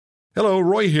Hello,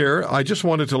 Roy here. I just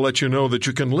wanted to let you know that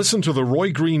you can listen to The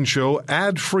Roy Green Show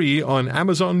ad-free on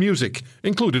Amazon Music,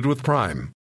 included with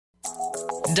Prime.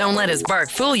 Don't let his bark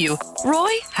fool you.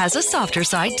 Roy has a softer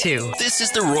side, too. This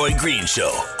is The Roy Green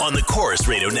Show on the Chorus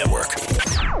Radio Network.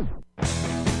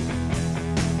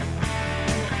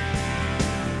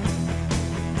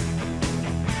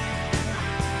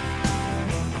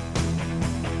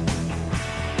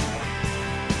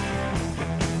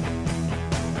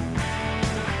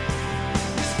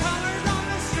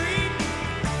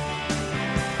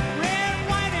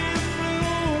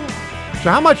 So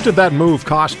how much did that move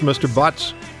cost, Mr.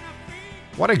 Butts?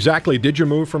 What exactly did you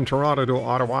move from Toronto to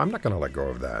Ottawa? I'm not going to let go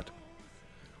of that.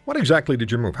 What exactly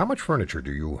did you move? How much furniture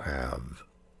do you have?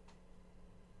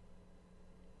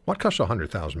 What costs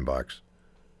 $100,000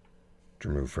 to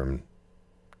move from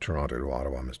Toronto to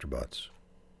Ottawa, Mr. Butts?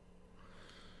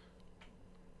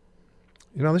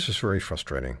 You know, this is very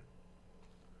frustrating.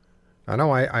 I know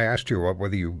I asked you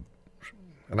whether you...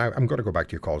 And I'm going to go back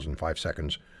to your calls in 5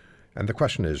 seconds. And the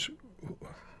question is,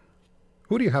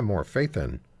 who do you have more faith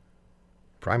in?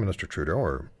 Prime Minister Trudeau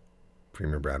or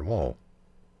Premier Brad Wall?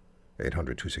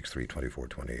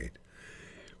 800-263-2428.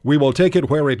 We will take it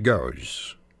where it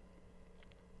goes.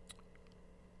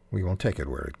 We will take it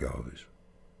where it goes.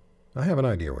 I have an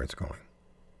idea where it's going.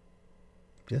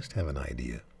 Just have an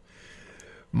idea.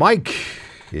 Mike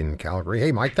in Calgary.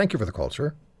 Hey, Mike, thank you for the call,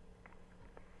 sir.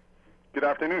 Good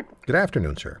afternoon. Good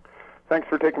afternoon, sir. Thanks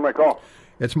for taking my call.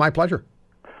 It's my pleasure.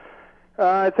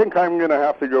 I think I'm going to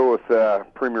have to go with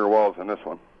Premier Walz on this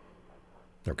one.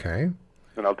 Okay.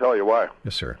 And I'll tell you why.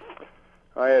 Yes, sir.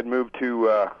 I had moved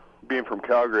to, being from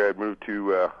Calgary, I had moved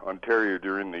to Ontario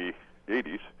during the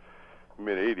 80s,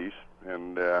 mid-80s.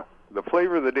 And the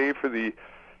flavor of the day for the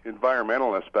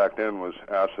environmentalists back then was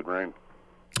acid rain.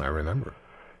 I remember.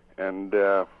 And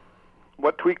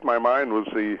what tweaked my mind was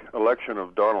the election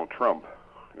of Donald Trump.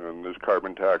 And this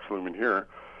carbon tax looming here.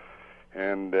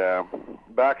 And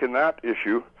back in that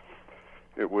issue,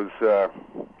 it was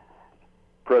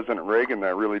President Reagan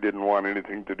that really didn't want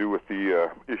anything to do with the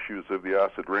issues of the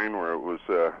acid rain, where it was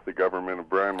the government of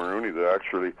Brian Mulroney that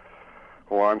actually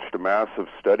launched a massive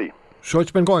study. So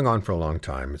it's been going on for a long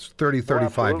time. It's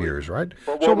 35 years, right?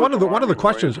 But so one of the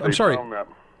questions, I'm sorry,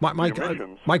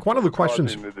 Mike, one of the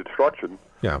questions, the destruction,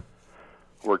 yeah,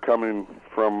 were coming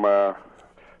from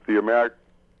the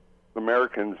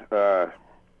Americans.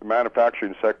 The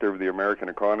manufacturing sector of the American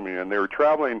economy, and they were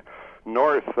traveling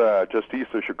north just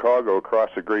east of Chicago across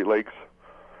the Great Lakes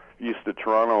east of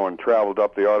Toronto and traveled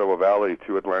up the Ottawa Valley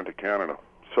to Atlantic Canada.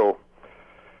 So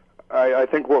I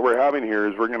think what we're having here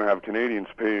is we're going to have Canadians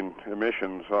paying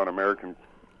emissions on American,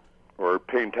 or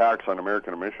paying tax on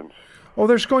American emissions. Oh,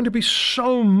 there's going to be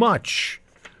so much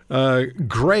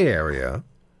gray area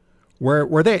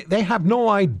where they have no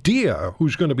idea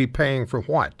who's going to be paying for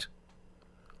what.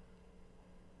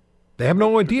 They have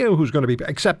no idea who's going to be,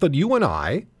 except that you and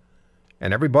I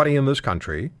and everybody in this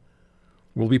country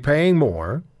will be paying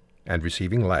more and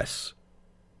receiving less.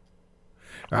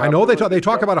 I know they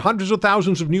talk about hundreds of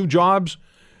thousands of new jobs.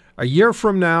 A year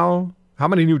from now, how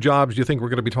many new jobs do you think we're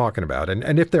going to be talking about?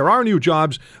 And if there are new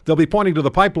jobs, they'll be pointing to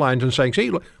the pipelines and saying, see,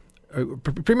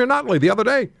 Premier Notley the other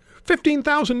day,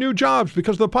 15,000 new jobs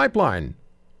because of the pipeline,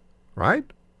 right?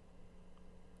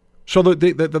 So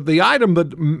the item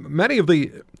that many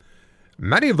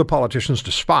of the politicians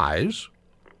despise,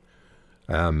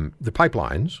 the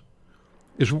pipelines,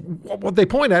 is what they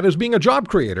point at as being a job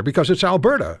creator because it's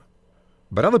Alberta.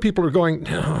 But other people are going,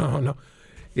 no.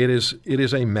 It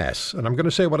is a mess. And I'm going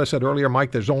to say what I said earlier,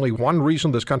 Mike. There's only one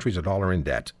reason this country's $1 in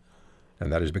debt,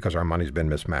 and that is because our money's been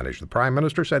mismanaged. The Prime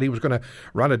Minister said he was going to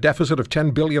run a deficit of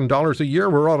 $10 billion a year.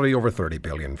 We're already over $30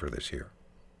 billion for this year,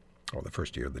 or the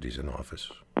first year that he's in office.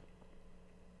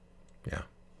 Yeah.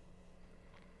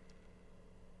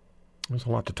 There's a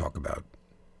lot to talk about.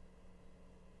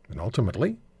 And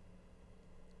ultimately,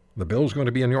 the bill's going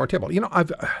to be on your table. You know,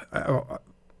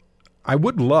 I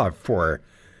would love for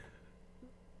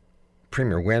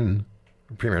Premier Wynne,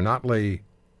 Premier Notley,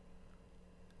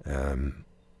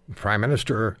 Prime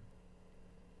Minister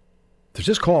to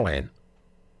just call in.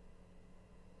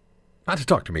 Not to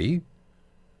talk to me,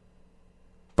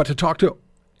 but to talk to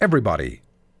everybody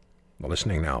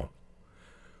listening now.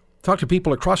 Talk to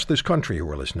people across this country who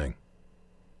are listening.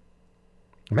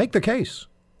 Make the case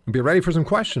and be ready for some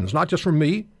questions, not just from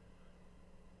me,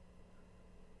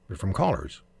 but from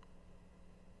callers.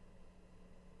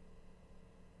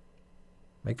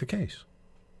 Make the case.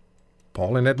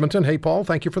 Paul in Edmonton. Hey, Paul,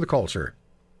 thank you for the call, sir.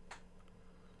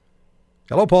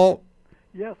 Hello, Paul.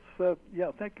 Yes,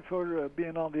 thank you for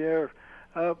being on the air.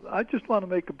 I just want to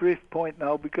make a brief point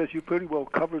now because you pretty well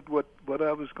covered what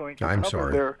I was going to I'm cover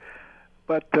sorry. there.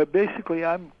 But basically,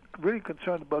 I'm really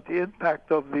concerned about the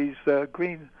impact of these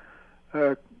green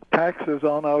taxes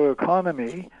on our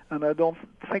economy, and I don't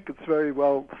think it's very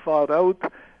well thought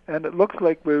out. And it looks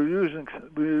like we're losing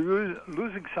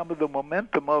some of the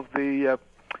momentum of the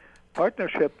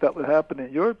partnership that would happen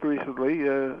in Europe recently,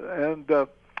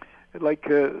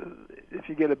 if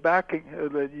you get a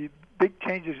backing, big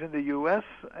changes in the U.S.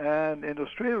 and in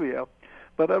Australia.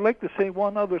 But I'd like to say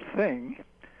one other thing,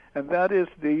 and that is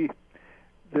the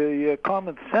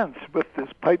common sense with this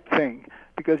pipe thing.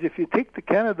 Because if you take the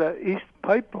Canada East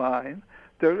pipeline,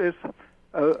 there is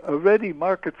a ready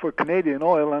market for Canadian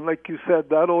oil, and like you said,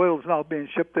 that oil is now being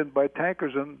shipped in by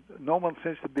tankers, and no one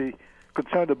seems to be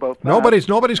concerned about that.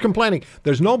 Nobody's complaining.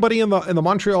 There's nobody in the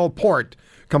Montreal port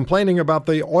complaining about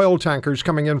the oil tankers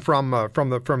coming in from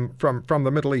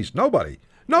the Middle East. Nobody.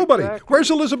 Exactly. Where's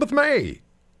Elizabeth May?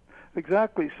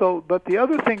 Exactly. So, but the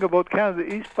other thing about Canada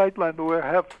East pipeline, where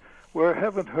I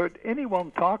haven't heard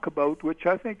anyone talk about, which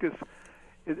I think is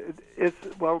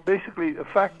basically a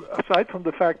fact. Aside from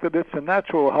the fact that it's a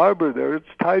natural harbor there, it's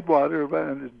tidewater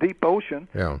and it's deep ocean.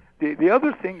 Yeah. The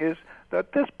other thing is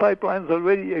that this pipeline is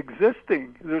already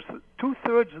existing. There's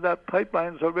 2/3 of that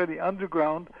pipeline is already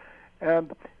underground,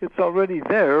 and it's already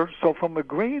there. So from a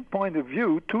green point of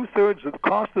view, 2/3 of the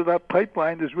cost of that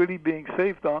pipeline is really being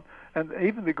saved on, and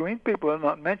even the green people are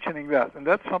not mentioning that. And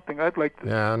that's something I'd like to.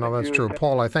 Yeah, no, that's true.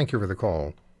 Paul, I thank you for the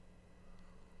call.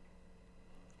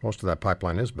 Most of that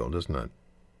pipeline is built, isn't it?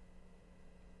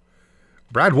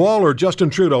 Brad Wall or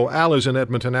Justin Trudeau? Al is in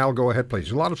Edmonton. Al, go ahead,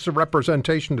 please. A lot of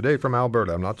representation today from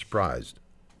Alberta. I'm not surprised.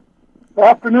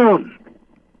 Afternoon.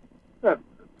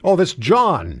 Oh, that's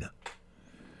John.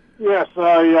 Yes,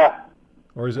 I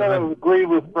Or is it? kind of agree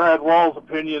with Brad Wall's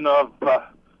opinion of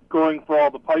going for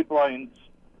all the pipelines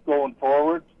going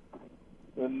forward.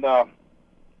 And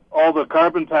all the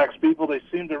carbon tax people, they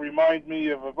seem to remind me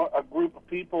of a group of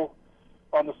people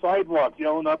on the sidewalk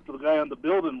yelling up to the guy on the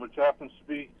building, which happens to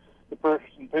be the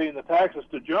person paying the taxes,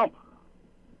 to jump.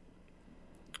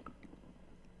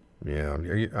 Yeah.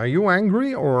 Are you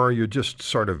angry, or are you just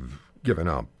sort of giving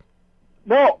up?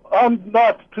 No, I'm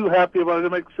not too happy about it. To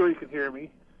make sure you can hear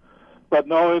me. But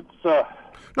no, it's...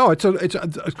 No, it's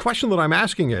a question that I'm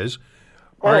asking is,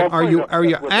 I'll are you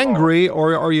find out with angry,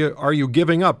 or are you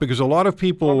giving up? Because a lot of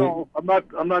people. No,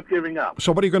 I'm not giving up.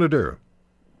 So what are you going to do?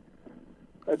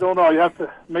 I don't know. You have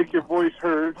to make your voice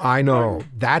heard. I know.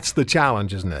 That's the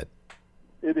challenge, isn't it?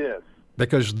 It is.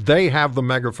 Because they have the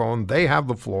megaphone, they have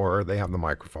the floor, they have the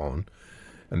microphone,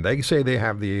 and they say they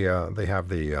have the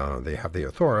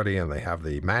authority and they have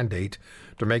the mandate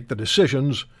to make the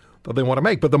decisions that they want to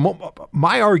make. But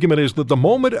my argument is that the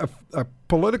moment a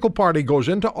political party goes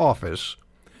into office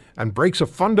and breaks a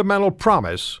fundamental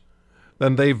promise,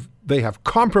 then they have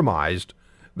compromised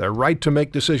their right to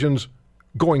make decisions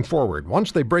going forward.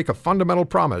 Once they break a fundamental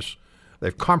promise,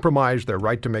 they've compromised their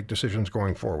right to make decisions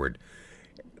going forward.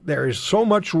 There is so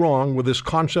much wrong with this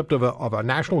concept of a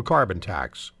national carbon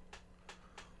tax.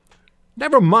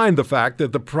 Never mind the fact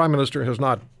that the Prime Minister has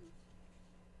not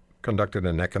conducted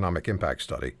an economic impact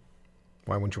study.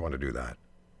 Why wouldn't you want to do that?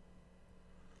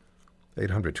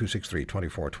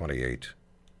 800-263-2428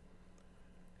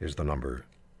 is the number.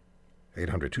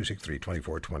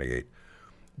 800-263-2428.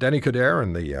 Denis Coderre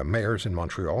and the mayors in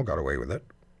Montreal got away with it.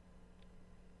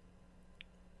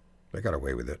 They got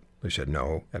away with it. They said,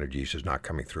 no, Energy East is not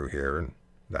coming through here, and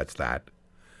that's that.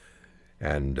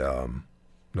 And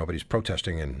nobody's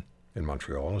protesting in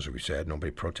Montreal, as we said.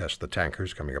 Nobody protests the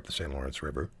tankers coming up the St. Lawrence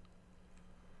River.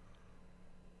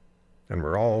 And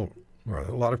a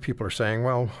lot of people are saying,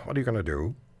 well, what are you going to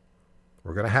do?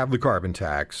 We're going to have the carbon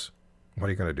tax. What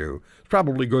are you going to do? It's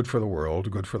probably good for the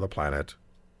world, good for the planet.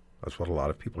 That's what a lot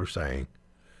of people are saying.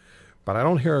 But I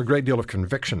don't hear a great deal of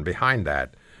conviction behind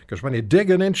that. Because when you dig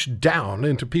an inch down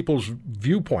into people's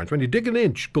viewpoints, when you dig an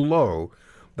inch below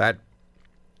that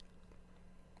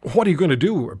what are you going to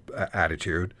do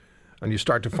attitude, and you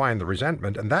start to find the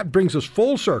resentment, and that brings us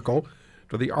full circle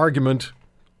to the argument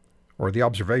or the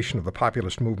observation of the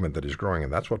populist movement that is growing.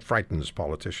 And that's what frightens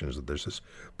politicians, that there's this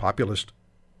populist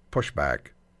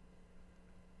pushback.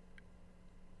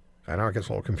 I know it gets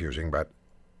a little confusing, but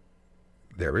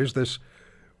there is this,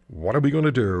 what are we going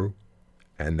to do?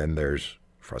 And then there's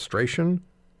frustration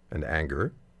and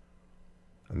anger,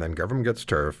 and then government gets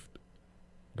turfed,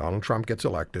 Donald Trump gets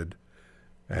elected,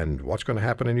 and what's going to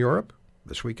happen in Europe?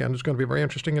 This weekend is going to be very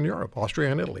interesting in Europe,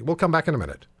 Austria and Italy. We'll come back in a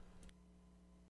minute.